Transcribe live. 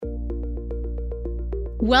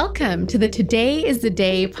Welcome to the Today is the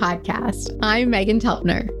Day podcast. I'm Megan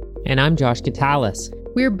Telpner. And I'm Josh Catalis.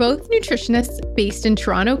 We're both nutritionists based in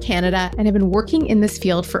Toronto, Canada, and have been working in this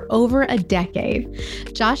field for over a decade.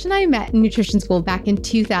 Josh and I met in nutrition school back in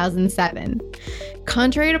 2007.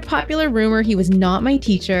 Contrary to popular rumor, he was not my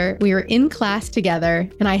teacher. We were in class together,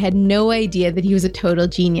 and I had no idea that he was a total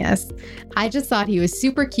genius. I just thought he was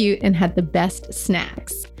super cute and had the best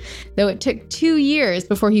snacks. Though it took 2 years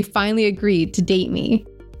before he finally agreed to date me.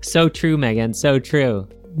 So true, Megan, so true.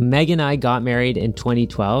 Meg and I got married in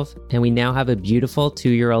 2012, and we now have a beautiful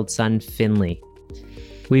 2-year-old son, Finley.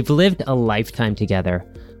 We've lived a lifetime together,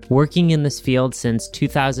 working in this field since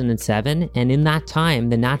 2007, and in that time,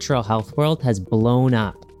 the natural health world has blown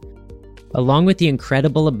up. Along with the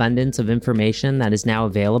incredible abundance of information that is now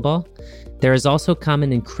available, there has also come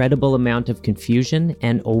an incredible amount of confusion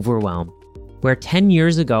and overwhelm. Where 10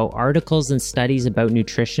 years ago, articles and studies about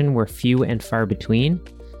nutrition were few and far between,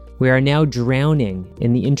 we are now drowning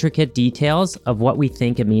in the intricate details of what we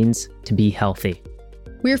think it means to be healthy.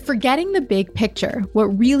 We're forgetting the big picture,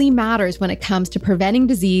 what really matters when it comes to preventing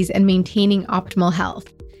disease and maintaining optimal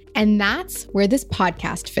health. And that's where this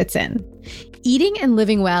podcast fits in. Eating and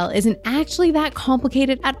living well isn't actually that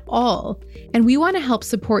complicated at all. And we want to help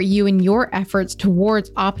support you in your efforts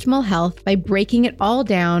towards optimal health by breaking it all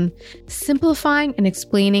down, simplifying and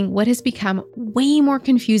explaining what has become way more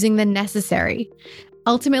confusing than necessary.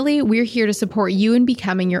 Ultimately, we're here to support you in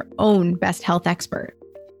becoming your own best health expert.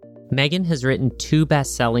 Megan has written 2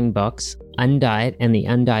 best-selling books, Undiet and the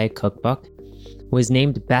Undiet Cookbook, was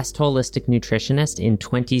named Best Holistic Nutritionist in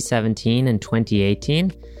 2017 and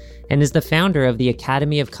 2018, and is the founder of the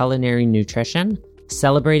Academy of Culinary Nutrition,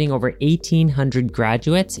 celebrating over 1,800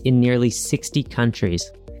 graduates in nearly 60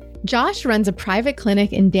 countries. Josh runs a private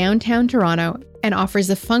clinic in downtown Toronto and offers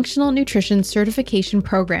a functional nutrition certification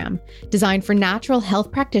program designed for natural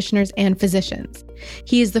health practitioners and physicians.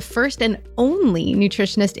 He is the first and only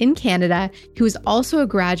nutritionist in Canada who is also a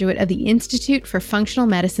graduate of the Institute for Functional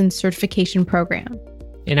Medicine certification program.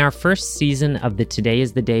 In our first season of the Today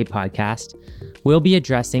is the Day podcast, we'll be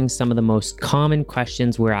addressing some of the most common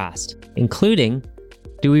questions we're asked, including,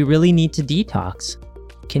 do we really need to detox?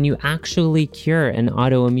 Can you actually cure an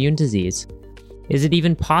autoimmune disease? Is it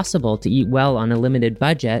even possible to eat well on a limited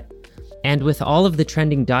budget? And with all of the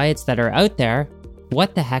trending diets that are out there,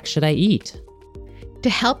 what the heck should I eat? To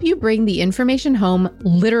help you bring the information home,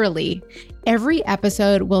 literally, every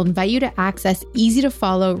episode will invite you to access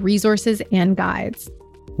easy-to-follow resources and guides.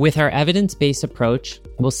 With our evidence-based approach,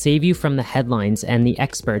 we'll save you from the headlines and the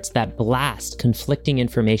experts that blast conflicting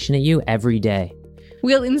information at you every day.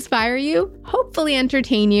 We'll inspire you, hopefully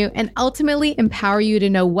entertain you, and ultimately empower you to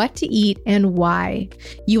know what to eat and why.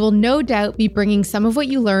 You will no doubt be bringing some of what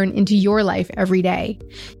you learn into your life every day.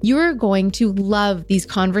 You are going to love these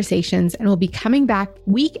conversations and will be coming back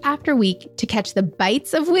week after week to catch the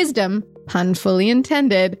bites of wisdom, pun fully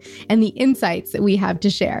intended, and the insights that we have to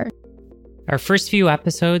share. Our first few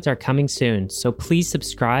episodes are coming soon, so please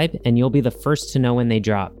subscribe and you'll be the first to know when they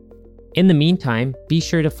drop. In the meantime, be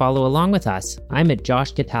sure to follow along with us. I'm at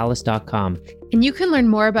joshcatalis.com. And you can learn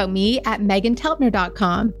more about me at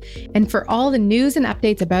megantelpner.com. And for all the news and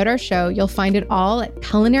updates about our show, you'll find it all at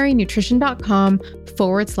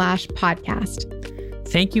culinarynutrition.com/podcast.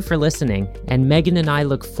 Thank you for listening, and Megan and I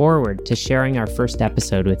look forward to sharing our first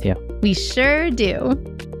episode with you. We sure do.